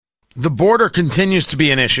The border continues to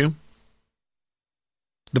be an issue.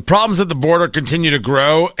 The problems at the border continue to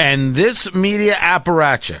grow, and this media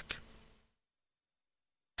apparatchik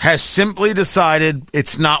has simply decided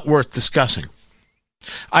it's not worth discussing.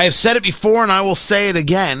 I have said it before, and I will say it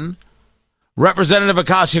again. Representative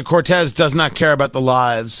Ocasio-Cortez does not care about the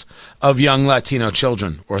lives of young Latino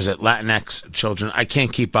children, or is it Latinx children? I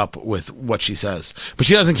can't keep up with what she says, but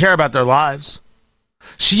she doesn't care about their lives.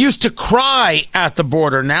 She used to cry at the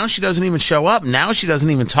border. Now she doesn't even show up. Now she doesn't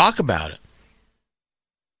even talk about it.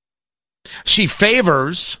 She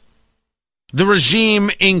favors the regime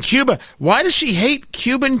in Cuba. Why does she hate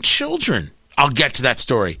Cuban children? I'll get to that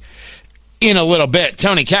story in a little bit.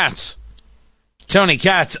 Tony Katz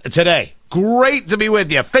today. Great to be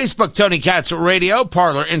with you. Facebook, Tony Katz Radio,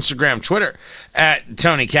 Parler, Instagram, Twitter, at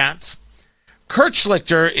Tony Katz. Kurt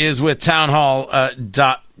Schlichter is with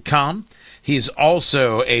townhall.com. He's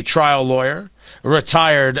also a trial lawyer,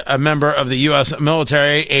 retired, a member of the U.S.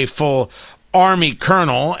 military, a full Army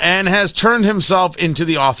colonel, and has turned himself into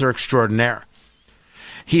the author extraordinaire.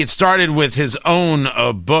 He had started with his own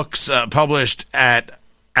books published at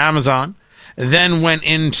Amazon, then went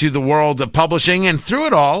into the world of publishing, and through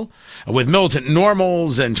it all, with Militant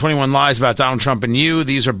Normals and 21 Lies About Donald Trump and You,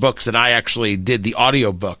 these are books that I actually did the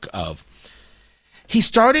audiobook of. He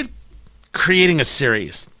started creating a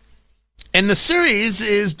series. And the series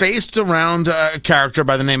is based around a character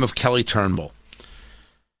by the name of Kelly Turnbull.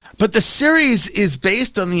 But the series is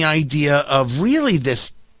based on the idea of really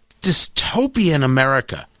this dystopian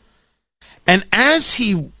America. And as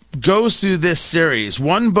he goes through this series,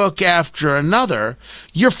 one book after another,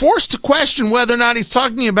 you're forced to question whether or not he's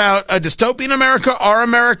talking about a dystopian America, our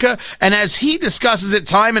America, and as he discusses it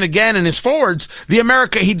time and again in his forwards, the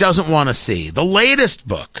America he doesn't want to see. The latest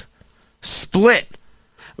book, Split,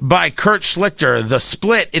 by Kurt Schlichter, The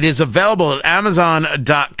Split. It is available at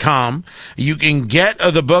Amazon.com. You can get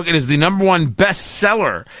the book. It is the #1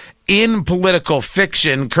 bestseller in political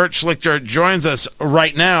fiction. Kurt Schlichter joins us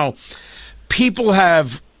right now. People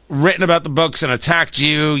have written about the books and attacked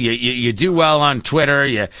you. You do well on Twitter.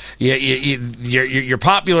 You're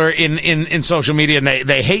popular in social media, and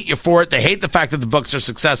they hate you for it. They hate the fact that the books are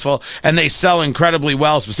successful, and they sell incredibly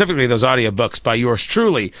well, specifically those audiobooks by yours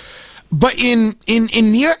truly. But in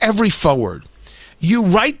near every forward, you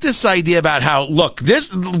write this idea about how, look,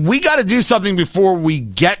 we got to do something before we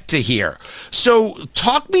get to here. So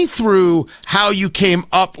talk me through how you came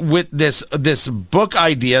up with this book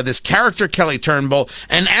idea, this character Kelly Turnbull,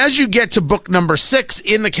 and as you get to book number 6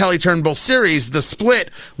 in the Kelly Turnbull series, The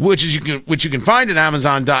Split, which you can find at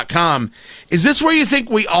Amazon.com, is this where you think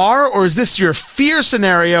we are, or is this your fear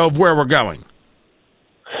scenario of where we're going?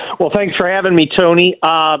 Well, thanks for having me, Tony.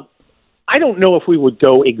 I don't know if we would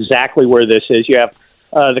go exactly where this is. You have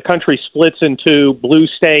the country splits into blue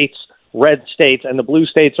states, red states, and the blue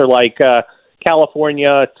states are like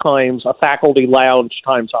California times a faculty lounge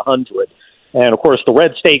times 100. And, of course, the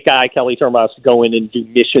red state guy, Kelly Turnbull, has to go in and do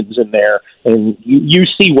missions in there, and you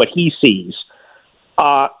see what he sees.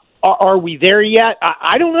 Are we there yet?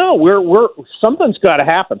 I don't know. We're something's got to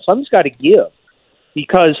happen. Something's got to give,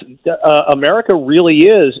 because America really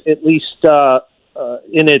is, at least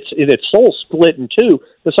in its soul, split in two,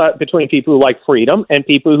 between people who like freedom and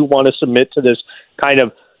people who want to submit to this kind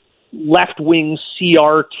of left-wing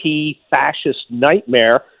CRT fascist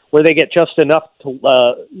nightmare where they get just enough to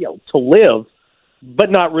live,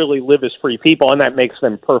 but not really live as free people, and that makes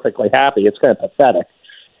them perfectly happy. It's kind of pathetic.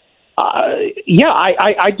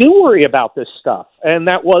 I do worry about this stuff, and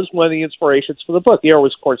that was one of the inspirations for the book. There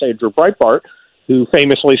was, of course, Andrew Breitbart, who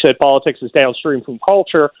famously said politics is downstream from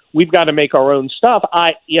culture. We've got to make our own stuff.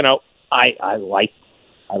 I like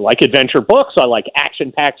adventure books. I like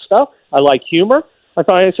action-packed stuff. I like humor.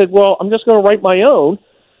 I said, well, I'm just going to write my own.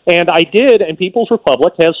 And I did, and People's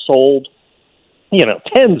Republic has sold,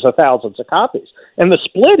 tens of thousands of copies. And The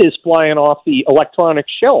Split is flying off the electronic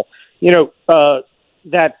shelf.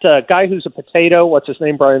 That guy who's a potato, what's his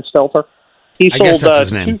name, Brian Stelter? He sold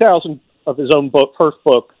 2,000 of his own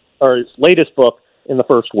his latest book in the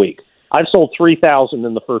first week. I've sold 3,000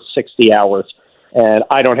 in the first 60 hours, and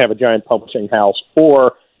I don't have a giant publishing house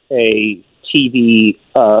or a TV,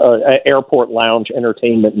 airport lounge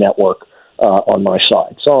entertainment network on my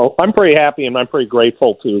side. So I'm pretty happy, and I'm pretty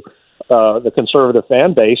grateful to the conservative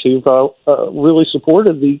fan base who've really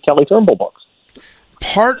supported the Kelly Turnbull books.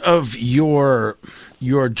 part of your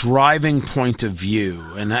driving point of view,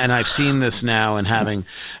 and I've seen this now in having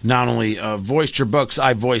not only voiced your books,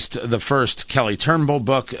 I voiced the first Kelly Turnbull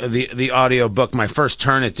book, the audio book, my first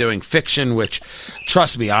turn at doing fiction, which,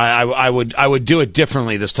 trust me, I would do it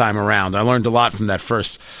differently this time around. I learned a lot from that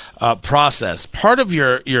first process. Part of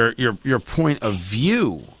your point of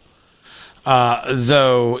view,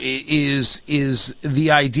 though, is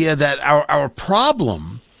the idea that our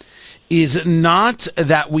problem is not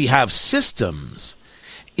that we have systems,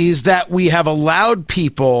 is that we have allowed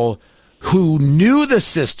people who knew the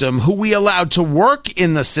system, who we allowed to work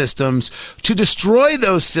in the systems, to destroy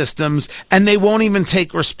those systems, and they won't even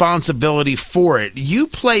take responsibility for it. You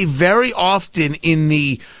play very often in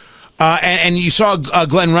the and you saw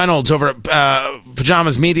Glenn Reynolds over at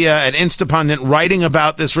Pajamas Media and Instapundit writing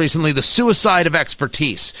about this recently, the suicide of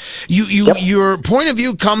expertise. Your point of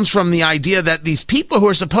view comes from the idea that these people who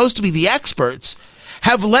are supposed to be the experts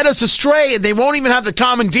have led us astray, and they won't even have the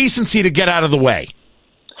common decency to get out of the way.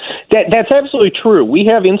 That's absolutely true. We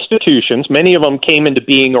have institutions, many of them came into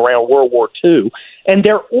being around World War II, and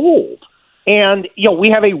they're old. And, we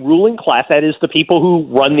have a ruling class, that is the people who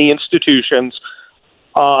run the institutions,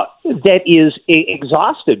 that is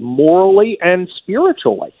exhausted morally and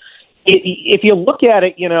spiritually. If you look at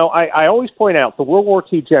it, I always point out the World War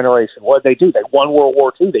II generation, what did they do? They won World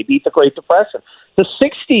War II. They beat the Great Depression. The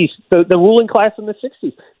 60s, the ruling class in the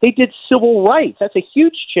 60s, they did civil rights. That's a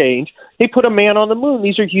huge change. They put a man on the moon.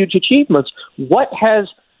 These are huge achievements. What has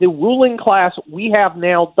the ruling class we have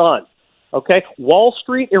now done? Okay, Wall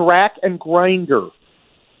Street, Iraq, and Grindr.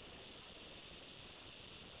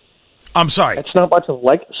 I'm sorry. That's not much of a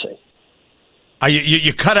legacy.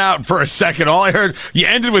 You cut out for a second. All I heard, you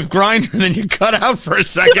ended with Grindr, and then you cut out for a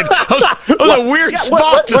second. That was a weird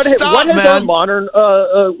spot to stop, what man. What has our modern,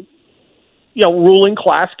 ruling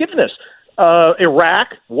class given us?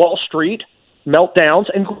 Iraq, Wall Street, meltdowns,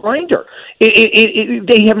 and Grindr.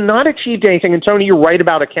 They have not achieved anything. And Tony, you're right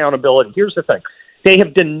about accountability. Here's the thing: they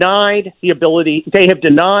have denied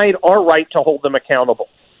our right to hold them accountable.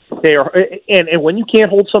 And when you can't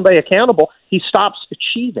hold somebody accountable, he stops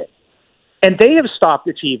achieving. And they have stopped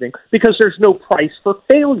achieving because there's no price for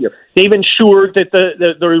failure. They've ensured that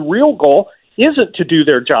the real goal isn't to do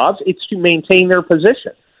their jobs, it's to maintain their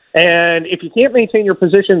position. And if you can't maintain your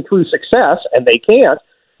position through success, and they can't,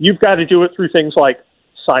 you've got to do it through things like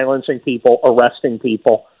silencing people, arresting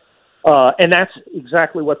people. And that's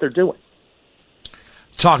exactly what they're doing.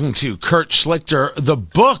 Talking to Kurt Schlichter, the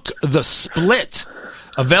book, The Split,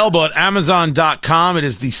 available at Amazon.com. It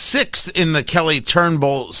is the 6th in the Kelly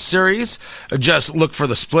Turnbull series. Just look for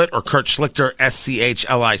The Split or Kurt Schlichter, Schlichter.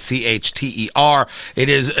 It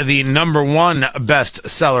is the #1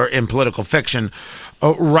 bestseller in political fiction.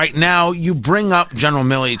 Right now, you bring up General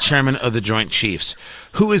Milley, chairman of the Joint Chiefs,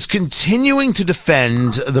 who is continuing to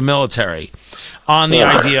defend the military on the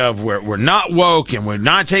idea of we're not woke and we're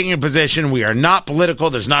not taking a position. We are not political.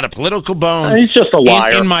 There's not a political bone He's just a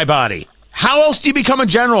liar. in my body. How else do you become a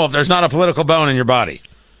general if there's not a political bone in your body?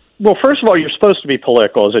 Well, first of all, you're supposed to be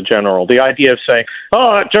political as a general. The idea of saying,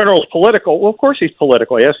 that general's political, well, of course he's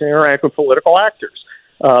political. He has to interact with political actors,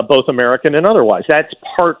 both American and otherwise. That's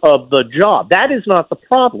part of the job. That is not the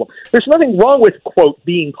problem. There's nothing wrong with, quote,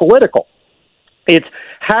 being political. It's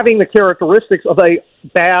having the characteristics of a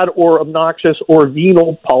bad or obnoxious or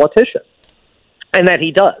venal politician, and that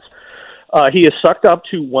he does. He is sucked up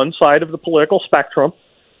to one side of the political spectrum,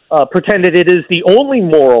 pretended it is the only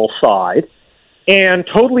moral side, and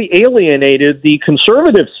totally alienated the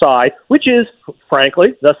conservative side, which is,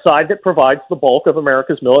 frankly, the side that provides the bulk of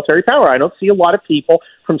America's military power. I don't see a lot of people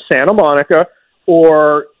from Santa Monica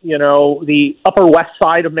or, the Upper West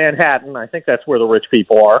Side of Manhattan, I think that's where the rich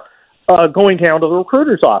people are, going down to the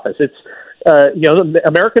recruiter's office. It's, the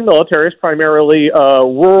American military is primarily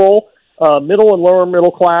rural, middle and lower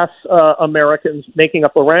middle class Americans making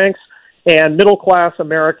up the ranks, and middle-class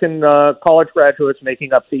American college graduates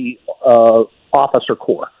making up the officer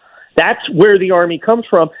corps. That's where the Army comes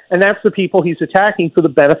from, and that's the people he's attacking for the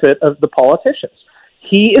benefit of the politicians.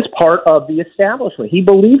 He is part of the establishment. He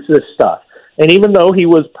believes this stuff. And even though he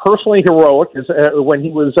was personally heroic when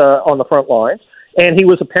he was on the front lines, and he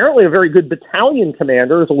was apparently a very good battalion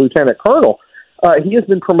commander as a lieutenant colonel, he has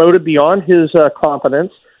been promoted beyond his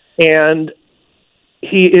competence, and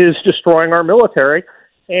he is destroying our military.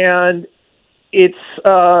 And it's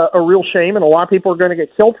a real shame, and a lot of people are going to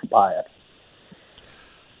get killed by it.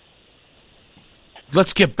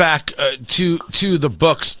 Let's get back to the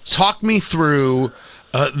books. Talk me through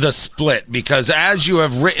The Split, because as you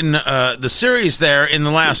have written the series there in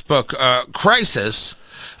the last book, Crisis,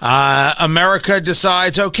 America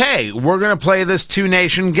decides, okay, we're going to play this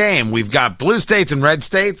two-nation game. We've got blue states and red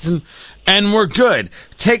states, and we're good.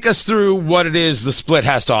 Take us through what it is the Split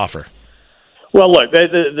has to offer. Well, look,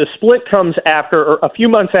 the Split comes after, or a few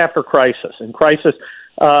months after Crisis. In Crisis,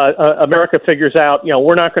 America figures out,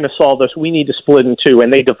 we're not going to solve this. We need to split in two,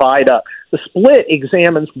 and they divide up. The Split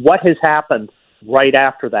examines what has happened right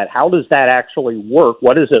after that. How does that actually work?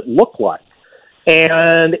 What does it look like?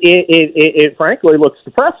 And it frankly looks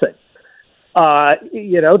depressing.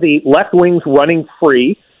 The left wing's running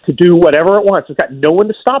free to do whatever it wants. It's got no one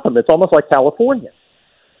to stop them. It's almost like California.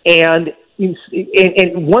 And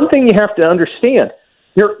one thing you have to understand,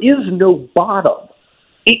 there is no bottom.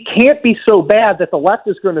 It can't be so bad that the left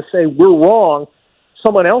is going to say, we're wrong,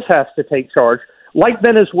 someone else has to take charge. Like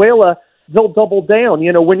Venezuela, they'll double down.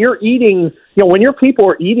 When you're eating, when your people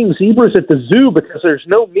are eating zebras at the zoo because there's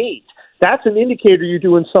no meat, that's an indicator you're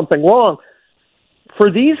doing something wrong.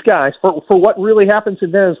 For these guys, for what really happens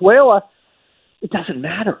in Venezuela, it doesn't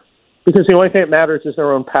matter, because the only thing that matters is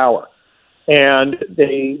their own power. And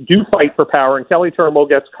they do fight for power, and Kelly Turnbull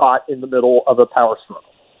gets caught in the middle of a power struggle.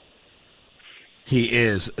 He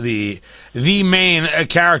is the main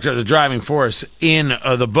character, the driving force in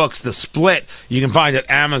the books, The Split. You can find it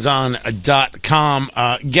at Amazon.com.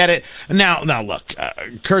 Get it. Now look,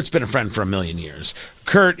 Kurt's been a friend for a million years.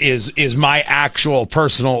 Kurt is my actual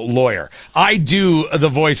personal lawyer. I do the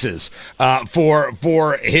voices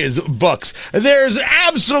for his books. There's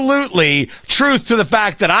absolutely truth to the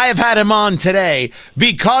fact that I have had him on today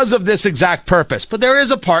because of this exact purpose. But there is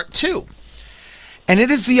a part two. And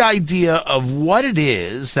it is the idea of what it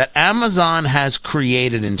is that Amazon has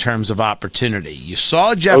created in terms of opportunity. You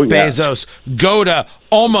saw Jeff Bezos go to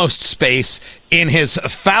almost space in his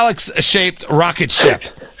phallus-shaped rocket ship.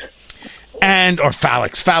 Or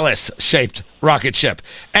phallus-shaped rocket ship.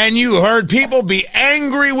 And you heard people be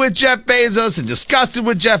angry with Jeff Bezos and disgusted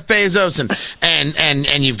with Jeff Bezos.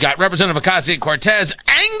 And you've got Representative Ocasio-Cortez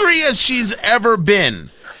angry as she's ever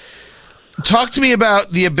been. Talk to me about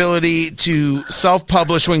the ability to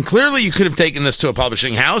self-publish when clearly you could have taken this to a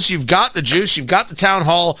publishing house. You've got the juice. You've got the town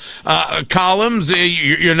hall columns.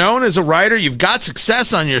 You're known as a writer. You've got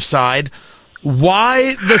success on your side.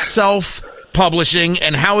 Why the self-publishing,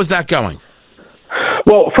 and how is that going?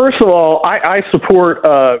 Well, first of all, I support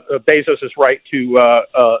Bezos' right to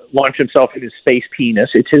launch himself in his space penis.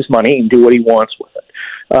 It's his money and do what he wants with it.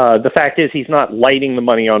 The fact is he's not lighting the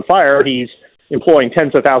money on fire. He's employing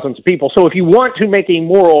tens of thousands of people. So if you want to make a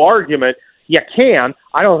moral argument, you can.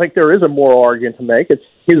 I don't think there is a moral argument to make. It's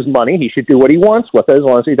his money. He should do what he wants with it as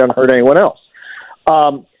long as he doesn't hurt anyone else.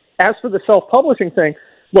 As for the self-publishing thing,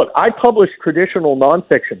 look, I publish traditional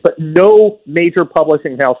nonfiction, but no major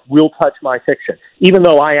publishing house will touch my fiction, even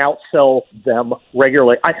though I outsell them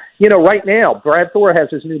regularly. Right now, Brad Thor has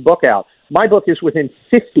his new book out. My book is within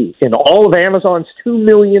 50 in all of Amazon's 2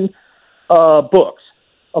 million books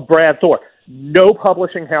of Brad Thor. No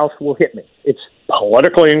publishing house will hit me. It's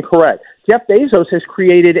politically incorrect. Jeff Bezos has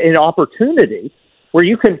created an opportunity where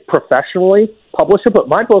you can professionally publish a book.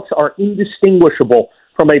 My books are indistinguishable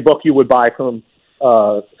from a book you would buy from,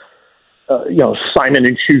 Simon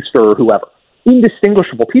 & Schuster or whoever.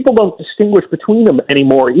 Indistinguishable. People don't distinguish between them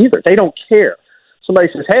anymore either. They don't care. Somebody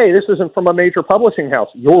says, hey, this isn't from a major publishing house.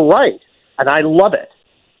 You're right, and I love it.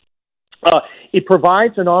 It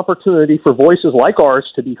provides an opportunity for voices like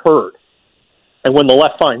ours to be heard. And when the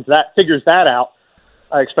left figures that out,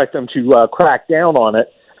 I expect them to crack down on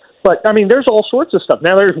it. But, there's all sorts of stuff.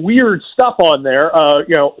 Now, there's weird stuff on there.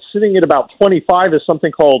 Sitting at about 25 is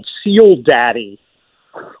something called Seal Daddy,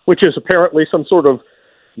 which is apparently some sort of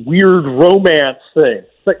weird romance thing.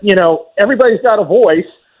 But, everybody's got a voice,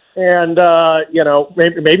 and,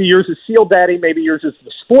 maybe yours is Seal Daddy, maybe yours is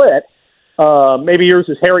The Split, maybe yours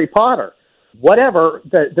is Harry Potter. Whatever,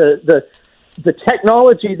 the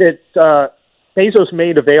technology that Bezos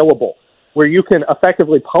made available, where you can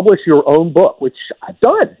effectively publish your own book, which I've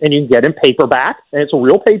done, and you can get in paperback, and it's a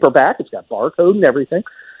real paperback. It's got barcode and everything,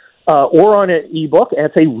 or on an ebook, and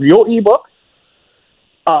it's a real ebook.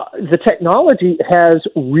 The technology has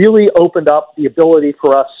really opened up the ability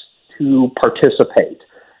for us to participate,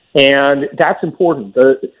 and that's important.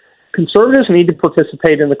 The conservatives need to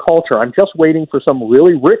participate in the culture. I'm just waiting for some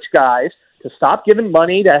really rich guys to stop giving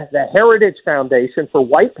money to the Heritage Foundation for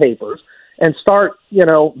white papers and start,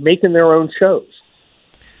 making their own shows.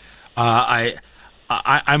 I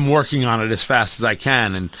I'm working on it as fast as I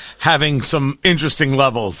can and having some interesting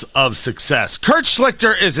levels of success. Kurt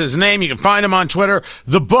Schlichter is his name. You can find him on Twitter.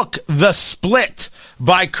 The book, The Split,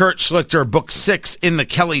 by Kurt Schlichter, book 6 in the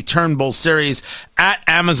Kelly Turnbull series, at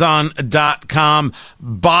Amazon.com.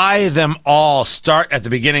 Buy them all. Start at the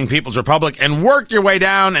beginning, People's Republic, and work your way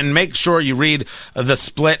down, and make sure you read The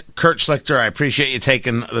Split. Kurt Schlichter, I appreciate you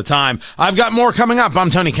taking the time. I've got more coming up. I'm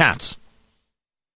Tony Katz.